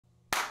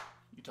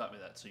You taught me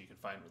that so you can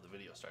find where the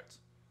video starts.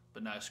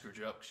 But now I screwed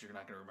you up because you're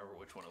not going to remember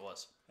which one it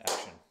was.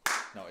 Action.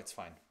 No, it's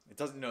fine. It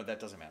doesn't. No, that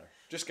doesn't matter.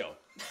 Just go.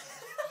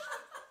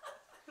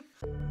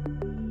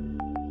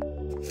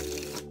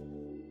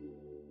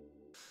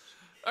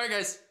 All right,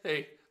 guys.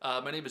 Hey,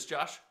 my name is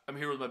Josh. I'm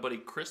here with my buddy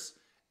Chris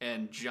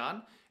and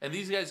John. And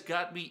these guys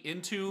got me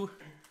into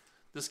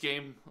this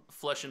game,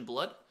 Flesh and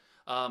Blood.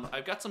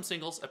 I've got some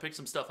singles, I picked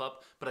some stuff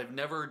up, but I've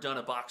never done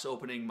a box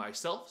opening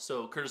myself.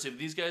 So courtesy of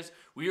these guys,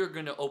 we are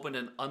going to open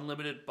an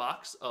unlimited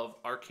box of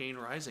Arcane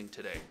Rising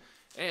today.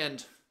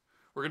 And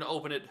we're going to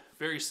open it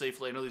very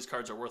safely. I know these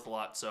cards are worth a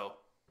lot, so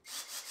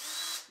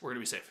we're going to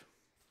be safe.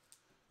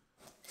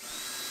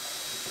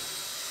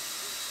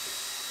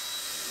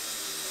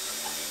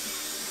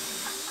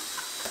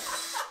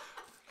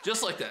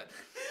 Just like that.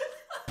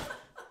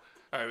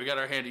 All right, we got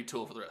our handy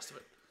tool for the rest of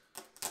it.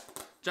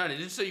 Johnny,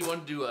 did you say you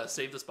wanted to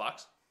save this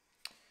box?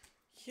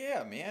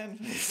 Yeah, man.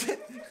 You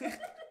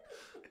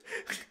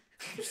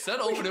said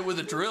open it with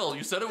a drill.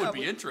 You said it would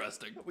be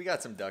interesting. We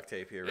got some duct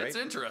tape here, right? It's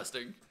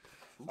interesting.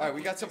 All right,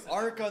 we got some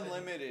Arc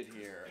Unlimited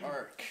here.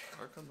 Arc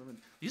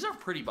Unlimited. These are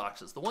pretty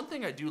boxes. The one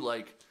thing I do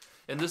like,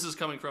 and this is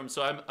coming from,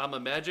 so I'm a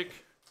Magic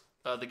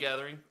the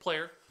Gathering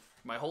player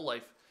my whole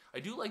life.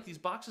 I do like these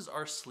boxes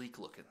are sleek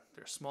looking.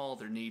 They're small,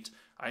 they're neat.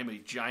 I'm a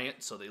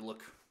giant, so they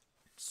look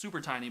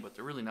super tiny, but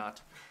they're really not.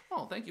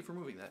 Oh, thank you for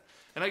moving that.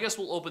 And I guess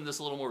we'll open this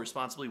a little more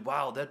responsibly.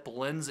 Wow, that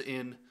blends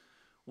in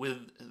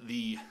with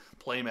the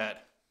playmat.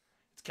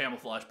 It's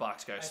camouflage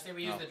box, guys. I say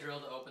we use the drill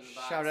to open the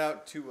box. Shout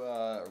out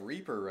to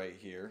Reaper right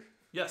here.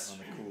 Yes. On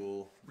the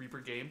cool Reaper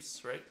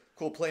Games, right?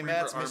 Cool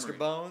playmats, Mr. Armory.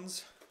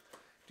 Bones.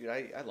 Dude,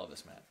 I love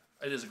this mat.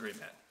 It is a great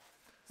mat.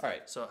 All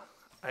right. So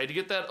I had to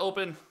get that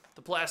open,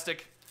 the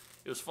plastic.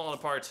 It was falling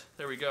apart.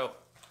 There we go.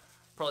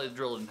 Probably the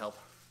drill didn't help.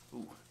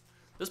 Ooh.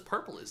 This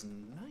purple is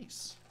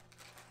nice.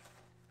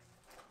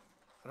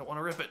 I don't want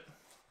to rip it.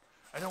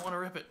 I don't want to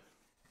rip it.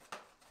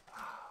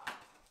 All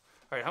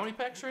right, how many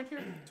packs are in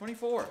here?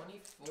 24.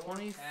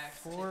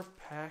 24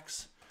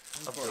 packs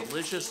of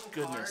delicious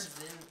goodness.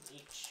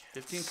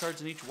 15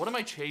 cards in each. What am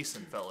I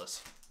chasing,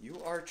 fellas? You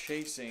are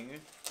chasing,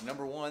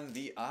 number one,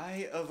 the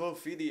Eye of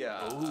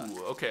Ophidia.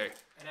 Ooh, okay.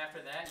 And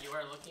after that, you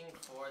are looking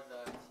for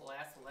the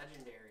class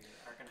legendary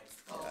Arcane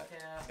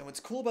Skullcap. And what's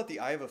cool about the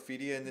Eye of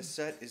Ophidia in this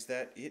set is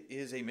that it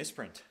is a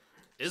misprint.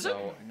 Is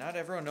so, it? Not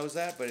everyone knows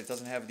that, but it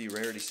doesn't have the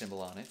rarity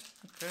symbol on it.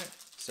 Okay.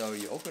 So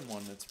you open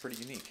one that's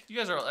pretty unique. You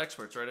guys are all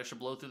experts, right? I should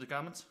blow through the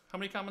comments. How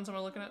many comments am I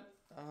looking at?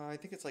 I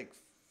think it's like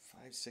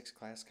 5, 6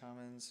 class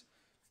commons.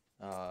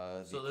 So the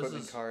this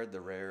equipment is card,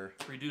 the rare.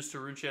 Reduced to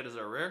Rune Chat is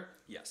our rare?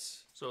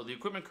 Yes. So the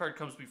equipment card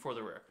comes before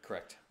the rare.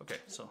 Correct. Okay,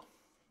 so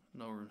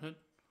no Rune Hood.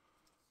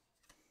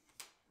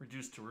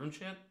 Reduced to Rune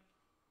Chant.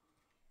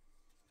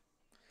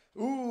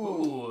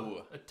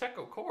 Ooh. A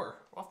Techo Core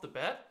off the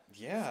bat.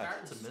 Yeah.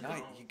 It's a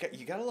Nice.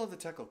 You gotta love the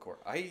Techo Core.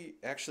 I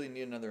actually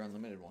need another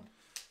unlimited one.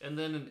 And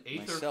then an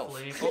Aether Myself.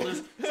 Flame.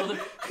 Oh,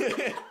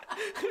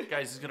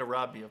 guys, he's gonna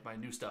rob me of my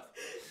new stuff.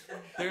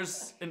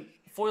 There's a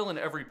foil in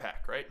every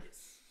pack, right?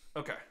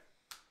 Okay.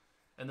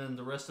 And then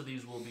the rest of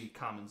these will be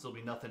commons. There'll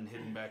be nothing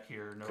hidden back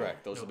here. No,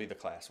 Correct. Those no, will be the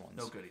class ones.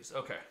 no goodies.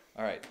 Okay.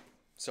 All right.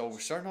 So we're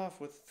starting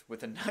off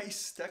with a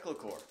nice Techo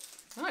Core.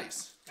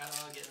 Nice. Got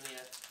all getting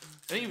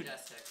Any- the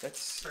Majestic.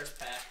 That's First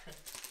pack.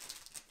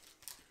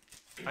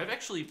 I've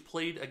actually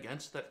played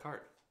against that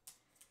card.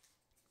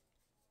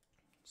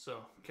 So,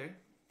 okay.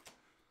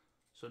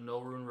 So no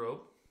Rune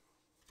Robe.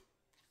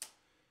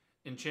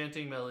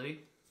 Enchanting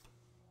Melody.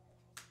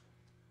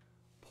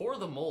 Pour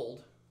the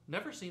Mold.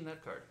 Never seen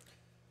that card.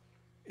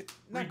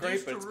 not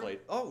great, but it's played.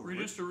 Oh,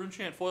 Reduced to Rune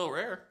Chant foil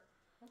rare.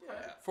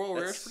 yeah. Foil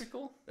rare is pretty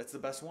cool. That's the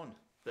best one.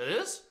 That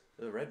is?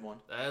 The red one.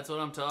 That's what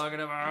I'm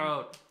talking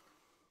about.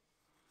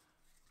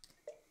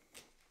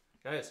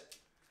 Guys,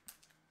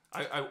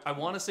 I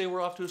want to say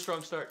we're off to a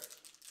strong start.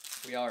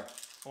 We are.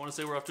 I want to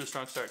say we're off to a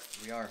strong start.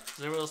 We are.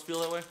 Does anyone else feel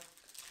that way?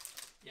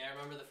 Yeah, I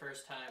remember the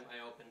first time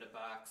I opened a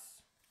box.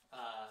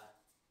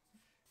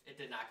 It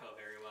did not go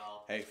very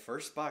well. Hey,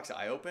 first box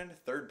I opened,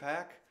 third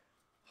pack,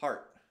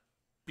 heart.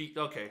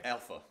 Okay.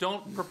 Alpha.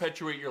 Don't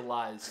perpetuate your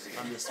lies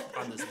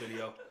on this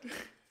video.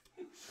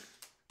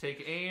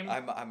 Take aim.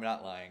 I'm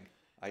not lying.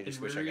 I just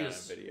wish I got it on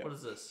video. What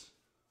is this?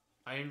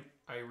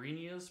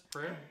 Irena's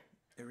Prayer?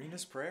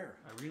 Irina's Prayer.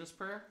 Irena's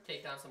Prayer?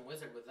 Take down some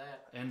wizard with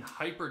that. And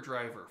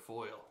Hyperdriver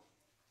foil.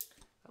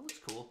 That looks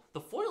cool.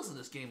 The foils in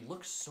this game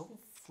look so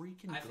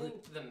freaking I good.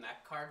 think the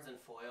mech cards in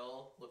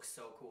foil look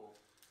so cool.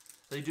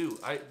 They do.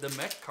 The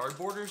mech card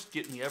borders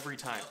get me every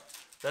time.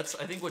 That's,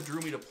 I think, what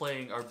drew me to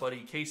playing our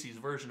buddy Casey's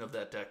version of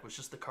that deck was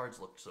just the cards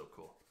looked so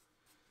cool.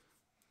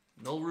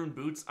 Null Rune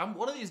Boots.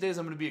 One of these days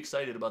I'm going to be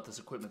excited about this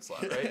equipment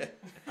slot, right?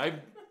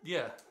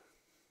 Yeah.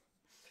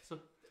 So,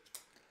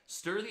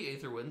 Stir the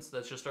Aether Winds.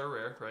 That's just our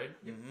rare, right?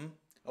 Mm-hmm.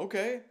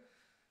 Okay.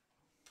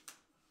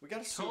 We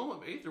got a Tome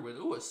of Aether Wind.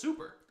 Ooh, a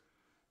super.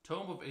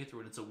 Tome of Aether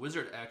Wind. It's a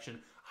wizard action.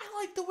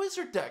 I like the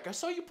wizard deck. I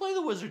saw you play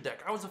the wizard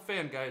deck. I was a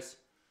fan, guys.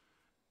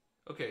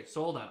 Okay,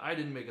 so hold on. I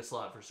didn't make a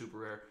slot for super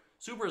rare.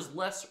 Super is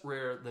less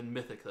rare than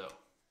mythic, though.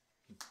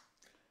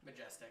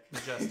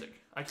 Majestic.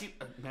 I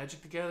keep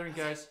Magic the Gathering,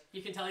 guys.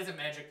 You can tell he's a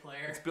Magic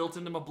player. It's built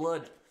into my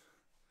blood.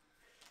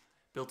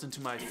 Built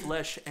into my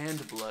flesh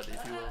and blood,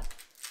 if you will.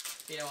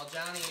 Yeah, well,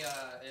 Johnny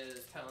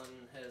is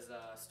telling his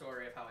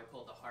story of how he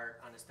pulled the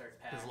heart on his third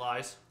pack. His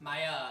lies.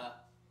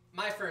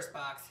 My first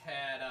box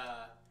had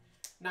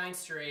 9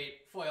 straight,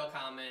 foil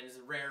commons,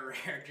 rare,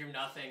 drew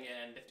nothing,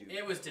 and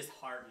it was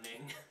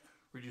disheartening.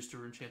 Reduce to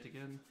rune chant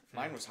again.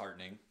 Mine was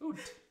heartening. Ooh.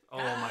 Oh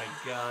my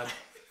god.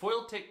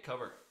 Foil take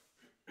cover.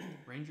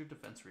 Ranger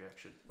defense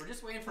reaction. We're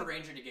just waiting for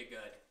Ranger to get good.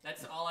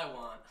 That's all I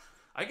want.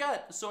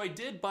 I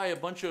did buy a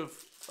bunch of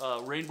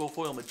rainbow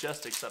foil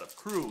majestics out of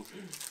Crew,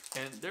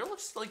 and there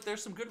looks like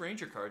there's some good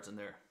Ranger cards in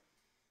there.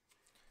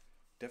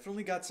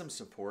 Definitely got some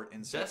support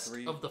in set Best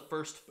 3. of the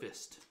first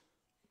fist.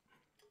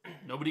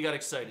 Nobody got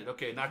excited.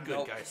 Okay, not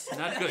good, guys.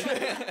 Not good.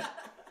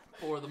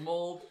 For the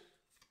mold.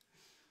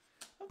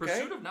 Okay.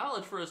 Pursuit of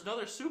Knowledge for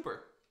another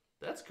super.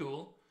 That's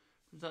cool.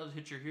 Sometimes to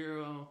hit your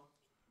hero.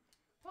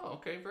 Oh,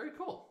 okay, very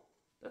cool.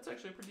 That's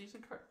actually a pretty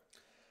decent card.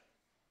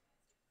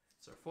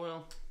 It's our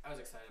foil. I was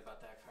excited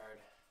about that card.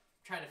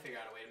 Trying to figure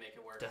out a way to make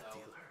it work, Death though.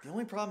 Dealer. The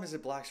only problem is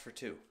it blacks for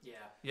 2.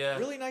 Yeah.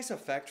 Really nice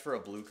effect for a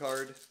blue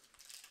card.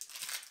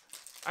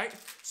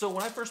 So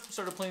when I first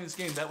started playing this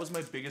game, that was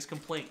my biggest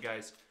complaint,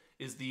 guys,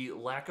 is the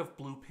lack of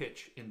blue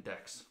pitch in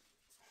decks.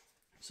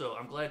 So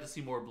I'm glad to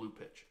see more blue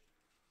pitch.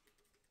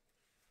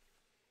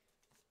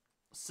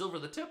 Silver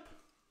the tip.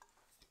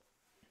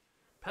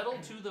 Pedal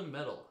to the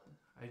metal.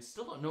 I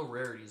still don't know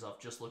rarities off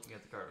just looking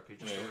at the card. Okay,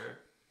 just a rare.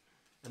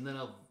 And then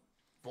a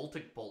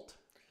Voltic Bolt.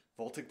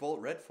 Voltic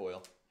Bolt, red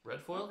foil.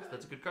 Red foil? Okay.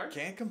 That's a good card?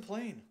 Can't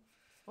complain.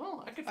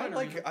 Well, I could find a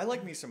reason. I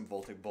like me some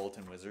Voltic Bolt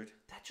and Wizard.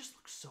 That just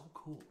looks so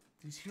cool.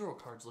 These hero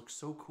cards look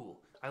so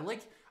cool.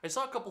 I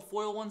saw a couple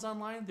foil ones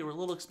online. They were a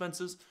little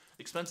expensive.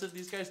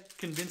 These guys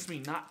convinced me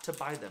not to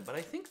buy them, but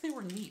I think they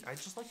were neat. I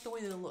just like the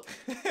way they look.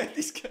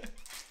 These guys.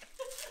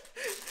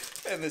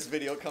 And this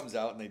video comes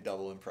out and they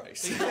double in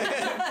price.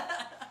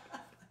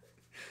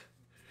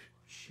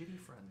 Shitty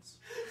friends.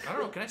 I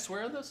don't know. Can I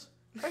swear on this?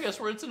 I guess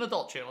it's an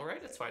adult channel, right?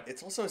 It's fine.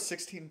 It's also a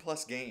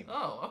 16+ game.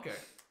 Oh, okay.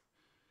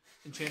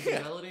 Enchanting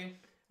Melody.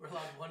 We're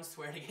allowed one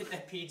swear to get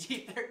that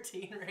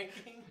PG-13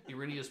 ranking.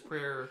 Irinia's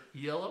Prayer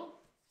yellow.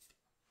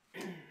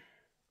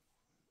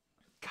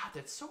 God,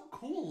 that's so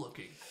cool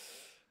looking.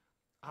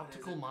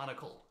 Optical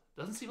Monocle.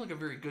 Doesn't seem like a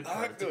very good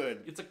card. Not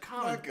good. It's a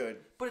common. Not good.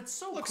 But it's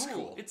so Looks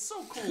cool. It's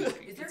so cool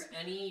looking. Is there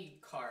any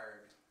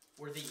card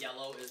where the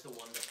yellow is the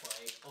one to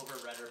play over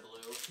red or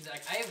blue? 'Cause,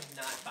 like, I have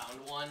not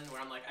found one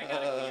where I'm like, I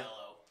gotta go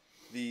yellow.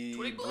 The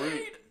Twig Brute.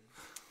 Blade.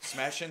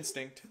 Smash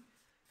Instinct.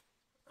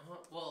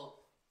 Well,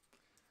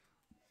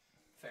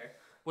 fair.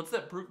 What's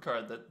that brute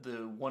card that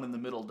the one in the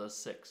middle does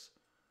 6?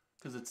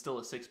 Because it's still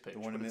a 6 pitch,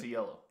 but it's a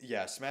yellow.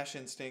 Yeah, Smash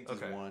Instinct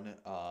is one.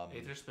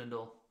 Aether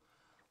Spindle.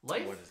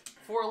 Life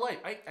for a life.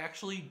 I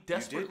actually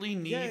desperately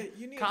need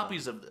you need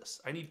copies of this.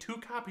 I need 2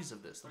 copies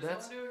of this. What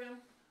does that one do again?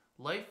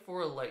 Life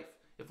for a life.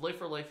 If Life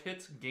for a life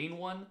hits, gain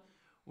 1.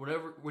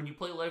 When you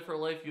play Life for a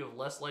life, you have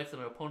less life than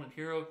an opponent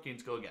hero.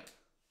 Gains go again.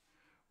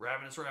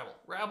 Ravenous Rabble.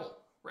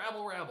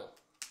 Rabble.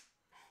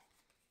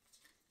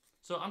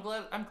 So I'm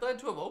glad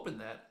to have opened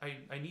that.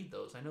 I need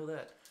those. I know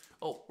that.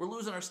 Oh, we're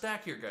losing our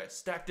stack here, guys.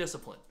 Stack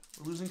discipline.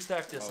 We're losing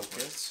stack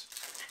discipline. Focus.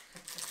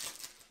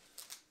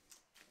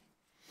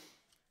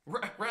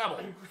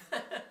 Rabble.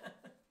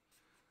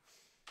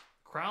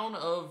 Crown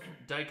of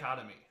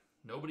Dichotomy.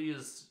 Nobody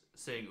is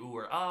saying ooh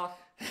or ah.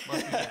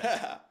 Must be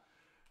that.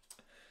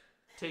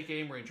 Take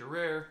aim, Ranger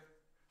rare.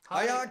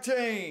 High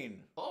Octane.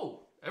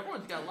 Oh,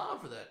 everyone's got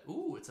loud for that.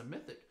 Ooh, it's a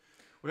mythic.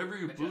 Whenever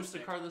you boost a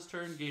card this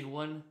turn, gain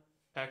 1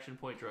 action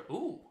point draw.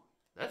 Ooh,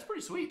 that's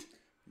pretty sweet.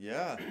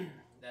 Yeah.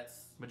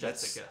 That's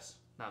Majestic, yes.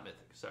 Not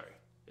mythic. Sorry.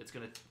 It's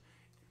going to...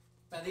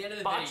 By the end of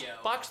the video.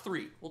 Box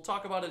 3. We'll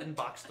talk about it in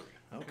box 3.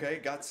 Okay,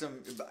 got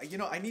some...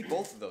 I need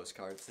both of those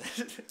cards.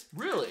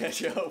 Really? That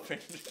you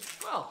opened.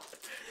 Well,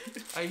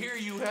 I hear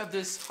you have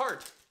this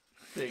heart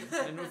thing,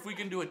 and if we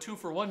can do a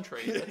 2-for-1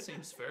 trade, that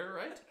seems fair,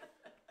 right?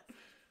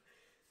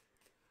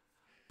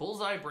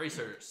 Bullseye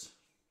Bracers.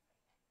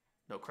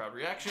 No crowd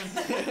reaction.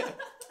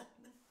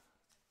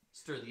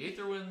 Stir the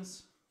Aether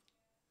Winds.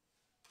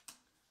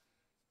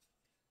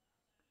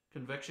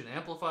 Convection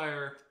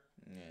Amplifier.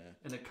 Yeah.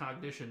 And a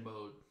Cognition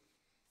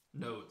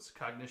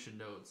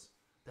nodes.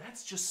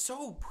 That's just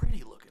so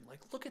pretty looking. Like,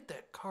 look at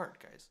that card,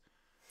 guys.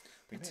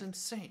 That's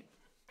insane.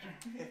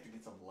 We have to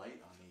get some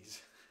light on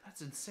these.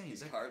 That's insane.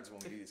 These cards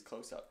won't be as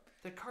close up.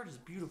 That card is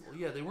beautiful.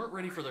 Yeah, they weren't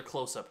ready for their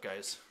close-up,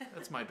 guys.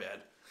 That's my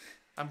bad.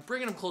 I'm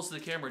bringing them close to the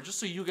camera just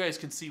so you guys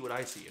can see what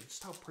I see and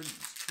just how pretty these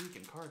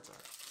freaking cards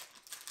are.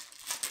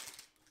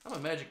 I'm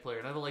a Magic player,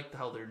 and I like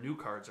how their new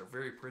cards are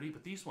very pretty,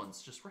 but these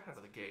ones just right out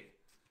of the gate.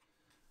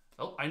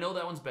 Oh, I know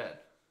that one's bad.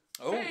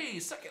 Oh. Hey,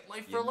 second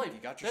Life for Life.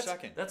 You got your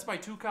second. That's my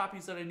 2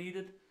 copies that I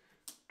needed.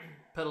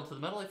 Pedal to the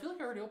Metal. I feel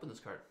like I already opened this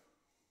card.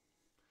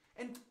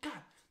 And,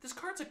 God, this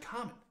card's a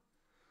common.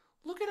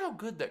 Look at how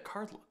good that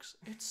card looks.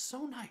 It's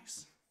so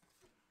nice.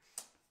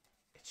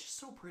 It's just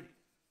so pretty.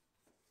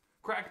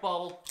 Cracked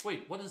Bauble.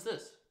 Wait, what is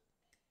this?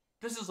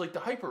 This is like the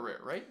hyper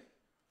rare, right?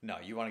 No,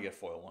 you want to get a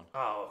foil one.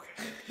 Oh,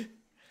 okay.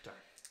 Darn.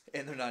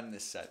 And they're not in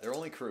this set. They're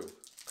only crew.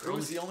 Crew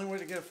is the only way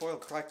to get a foil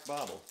cracked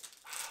bobble.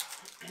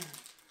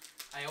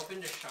 I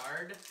opened a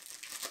shard,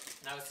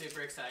 and I was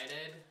super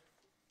excited.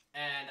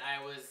 And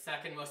I was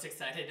second most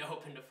excited to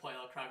open a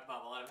foil cracked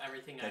bobble out of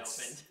everything I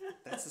opened.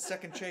 That's the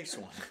second chase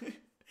one.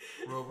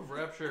 Robe of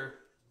Rapture,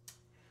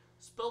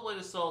 Spellblade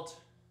Assault,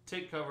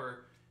 Take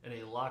Cover, and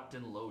a Locked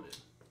and Loaded.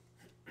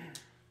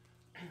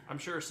 I'm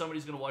sure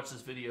somebody's going to watch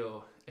this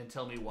video and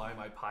tell me why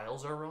my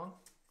piles are wrong.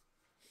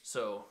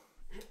 So,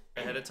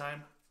 ahead of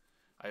time,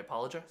 I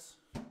apologize.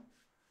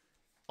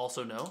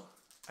 Also, no,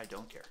 I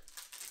don't care.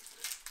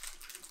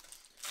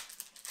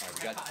 All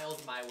right, I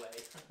piled my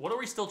way. What are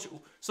we still...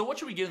 So what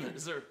should we get in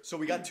this? So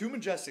we got 2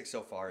 Majestics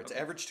so far. It's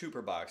average 2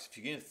 per box. If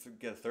you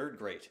get a third,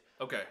 great.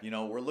 Okay. You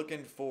know, we're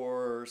looking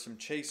for some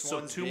chase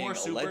ones. 2 being more a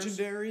supers?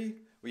 legendary.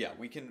 Well,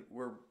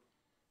 yeah,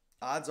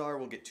 odds are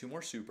we'll get 2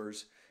 more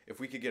supers. If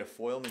we could get a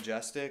foil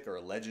Majestic or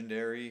a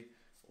legendary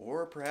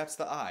or perhaps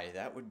the Eye,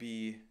 that would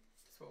be...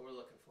 That's what we're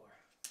looking for.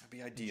 That'd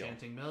be ideal.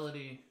 Enchanting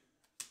Melody.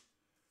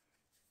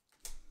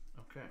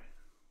 Okay.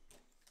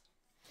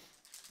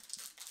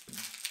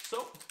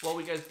 So, while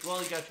you got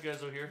you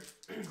guys over here,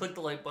 click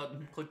the like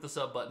button, click the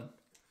sub button.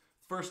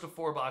 First of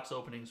 4 box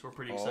openings. We're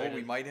pretty excited. Oh,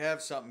 we might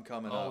have something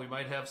coming up. Oh, we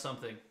might have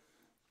something.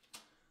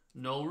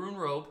 No Rune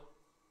Robe.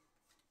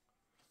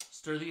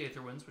 Stir the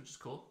Aether Winds, which is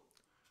cool.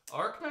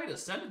 Arcane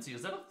Ascendancy.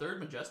 Is that a third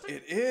Majestic?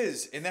 It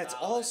is, and that's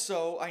Solid.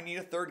 also, I need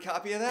a third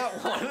copy of that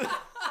one.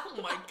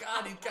 Oh my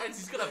god, guys,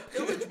 he's gonna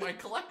pillage my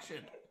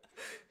collection.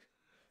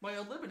 My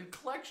unlimited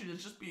collection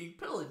is just being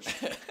pillaged.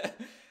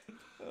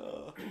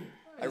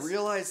 I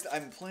realized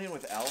I'm playing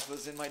with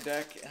alphas in my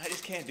deck, and I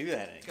just can't do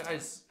that anymore.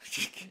 Guys,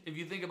 if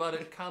you think about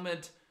it,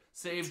 comment,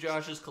 save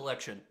Josh's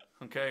collection,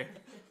 okay?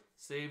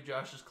 Save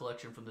Josh's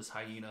collection from this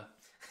hyena.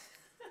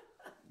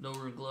 No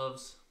Rune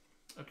Gloves.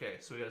 Okay,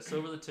 so we got a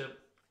Silver the Tip,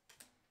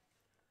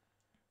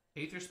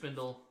 Aether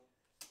Spindle,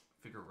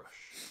 Figure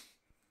Rush.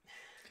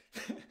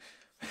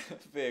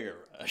 Figure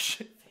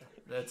Rush.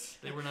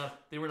 They were not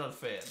a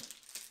fan.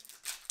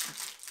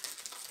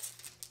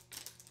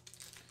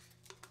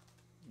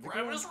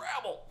 Ravenous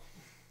Rabble.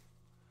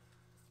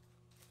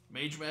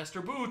 Mage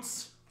Master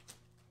Boots.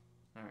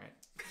 All right.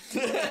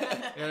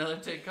 And another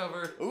Take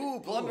Cover. Ooh,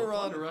 Plunder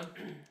Run. Plunder Run.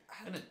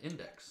 And an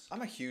Index.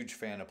 I'm a huge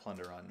fan of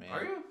Plunder Run, man.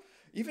 Are you?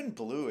 Even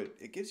blue,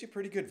 it gives you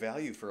pretty good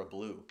value for a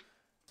blue.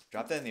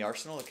 Drop that in the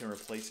arsenal, it can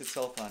replace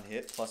itself on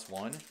hit,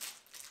 +1.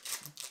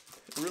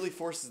 It really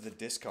forces the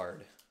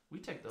discard. We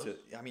take those.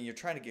 I mean, you're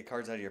trying to get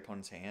cards out of your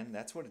opponent's hand.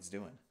 That's what it's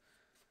doing.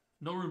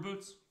 No Rune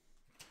Boots.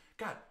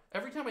 God,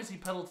 every time I see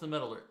Pedal to the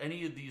Metal or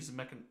any of these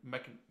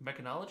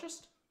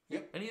mechanologist,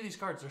 Yep. any of these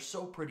cards, they're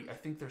so pretty. I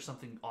think there's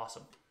something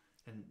awesome.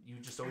 And you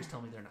just always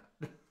tell me they're not.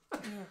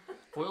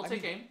 Foil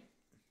Take Aim.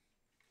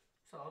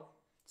 Solid.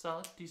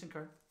 Solid. Decent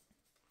card.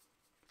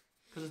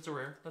 Because it's a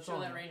rare. That's Show all.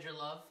 that Ranger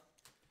love.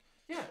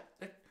 Yeah.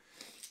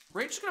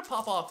 Ranger's going to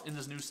pop off in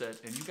this new set,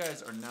 and you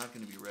guys are not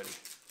going to be ready.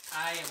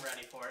 I am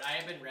ready for it. I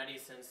have been ready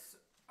since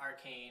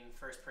Arcane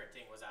first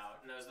printing was out,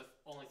 and that was the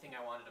only thing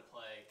I wanted to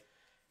play.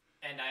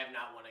 And I have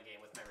not won a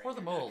game with my Ranger. Pour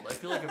the mold. I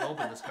feel like I've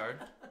opened this card.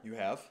 You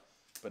have,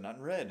 but not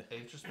in red.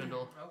 Aether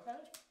Spindle.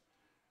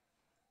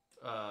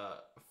 Okay.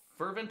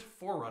 Fervent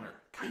Forerunner.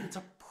 God, it's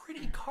a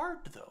pretty card,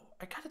 though.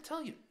 I gotta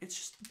tell you. It's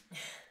just...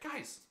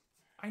 Guys,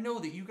 I know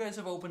that you guys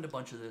have opened a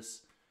bunch of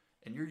this,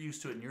 and you're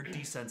used to it, and you're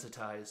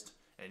desensitized,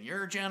 and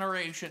your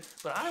generation,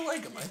 but I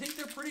like them. I think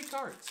they're pretty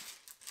cards.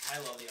 I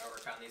love the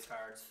artwork on these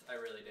cards. I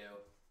really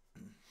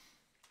do.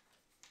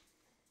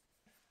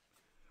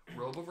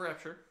 Robe of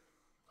Rapture.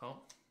 Oh,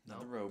 no.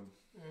 The robe.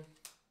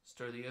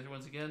 Stir the other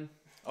ones again.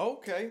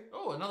 Okay.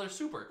 Oh, another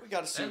super. We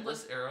got a super.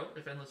 Endless Arrow.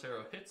 If Endless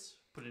Arrow hits,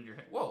 put it in your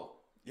hand. Whoa.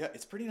 Yeah,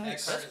 it's pretty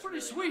nice. That's pretty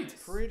sweet.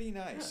 Nice. Pretty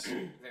nice.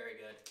 Very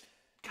good.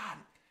 God,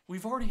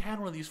 we've already had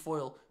one of these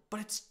foil,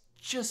 but it's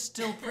just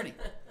still pretty.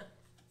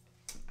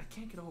 I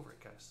can't get over it,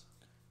 guys.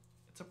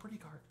 It's a pretty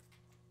card.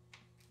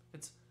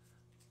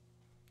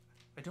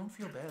 I don't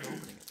feel bad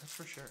opening it, that's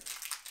for sure.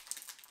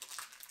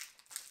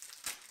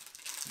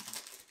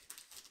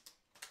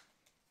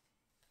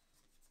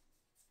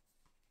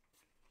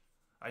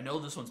 I know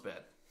this one's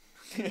bad.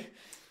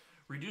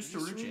 Reduced to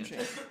Root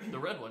Chant. The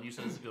red one, you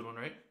said is a good one,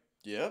 right?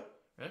 Yep.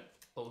 Right?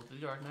 Oath to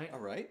the Dark Knight. All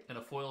right. And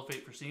a foil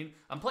Fate Foreseen.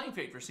 I'm playing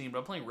Fate Foreseen, but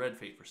I'm playing red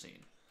Fate Foreseen.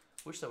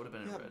 Wish that would have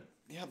been in red.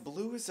 Yeah,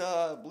 blue's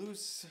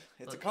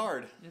it's a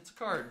card. It's a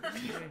card.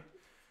 Okay.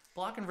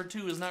 Blocking for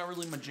 2 is not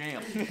really my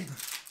jam.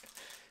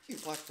 You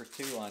block for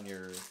 2 on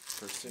your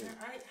pursuit.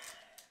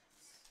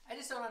 I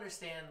just don't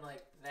understand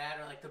like that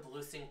or like the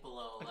blue sink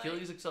below.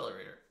 Achilles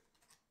Accelerator.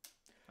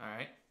 All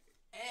right.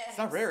 It's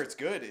not rare. It's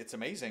good. It's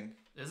amazing.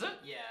 Is it?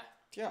 Yeah.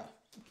 Yeah.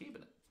 I'm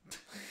keeping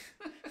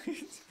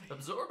it.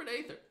 Absorbent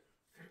Aether.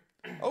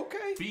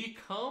 Okay.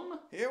 Become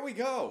Here we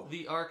go.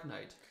 the Arc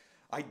Knight.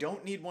 I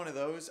don't need one of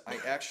those. I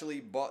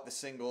actually bought the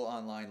single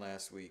online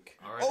last week.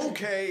 All right.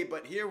 Okay,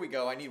 but here we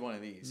go. I need one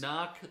of these.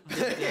 Knock the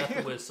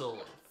Death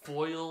Whistle.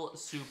 Foil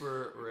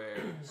Super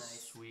Rare.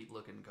 Nice. Sweet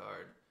looking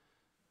card.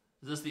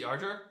 Is this the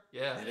Archer?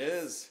 Yeah. It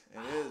is.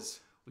 It is.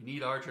 We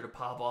need Archer to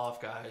pop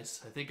off,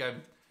 guys. I think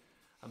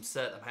I'm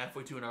set. I'm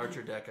halfway to an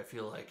Archer deck, I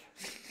feel like.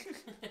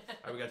 All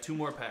right, we got 2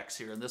 more packs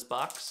here in this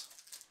box.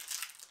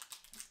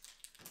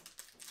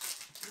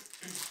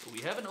 We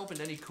haven't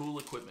opened any cool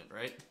equipment,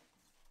 right?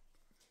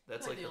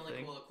 That's like the only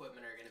thing. cool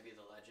equipment are going to be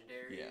the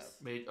legendaries.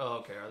 Yeah. Oh,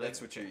 okay. Are they?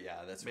 That's what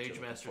that's what Mage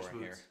you're Master's looking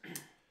for in boots. here.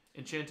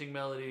 Enchanting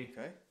Melody.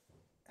 Okay.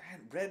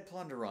 And Red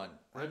Plunder Run.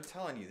 I'm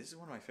telling you, this is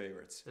one of my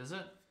favorites. Is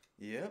it?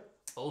 Yep.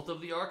 Oath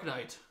of the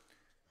Arcanite.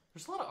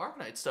 There's a lot of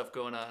Arcanite stuff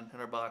going on in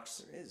our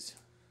box. There is.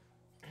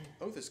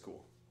 Oath is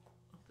cool.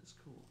 Oath is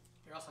cool.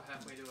 You're also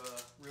halfway to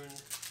a rune.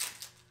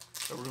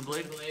 A Rune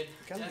Blade?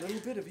 Got deck. a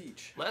little bit of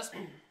each. Last.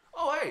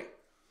 Oh, hey!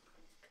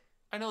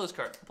 I know this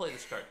card. I'll play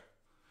this card.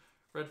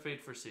 Red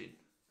Fade for Seed.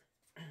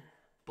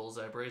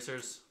 Bullseye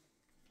Bracers.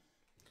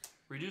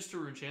 Reduce to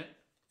Rune Chant.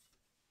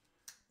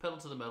 Pedal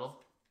to the Metal.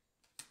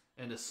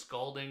 And a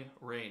Scalding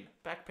Rain.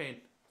 Back pain.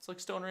 It's like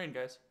Stone Rain,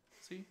 guys.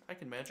 See? I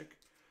can magic.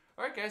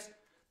 Alright, guys.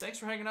 Thanks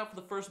for hanging out for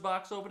the first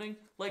box opening.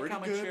 Like, Pretty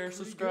comment, good, share, pretty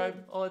subscribe,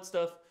 good. all that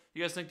stuff.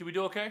 You guys think, did we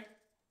do okay?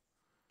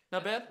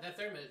 Not bad? That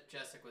third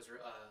Majestic was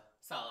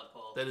solid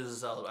pull. That is a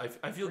solid.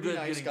 I feel Pretty good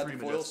nice. getting Got 3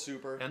 the foil Majestic.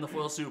 super. And the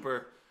foil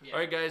super. Yeah.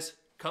 Alright, guys.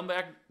 Come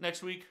back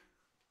next week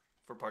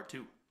for part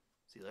 2.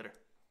 See you later.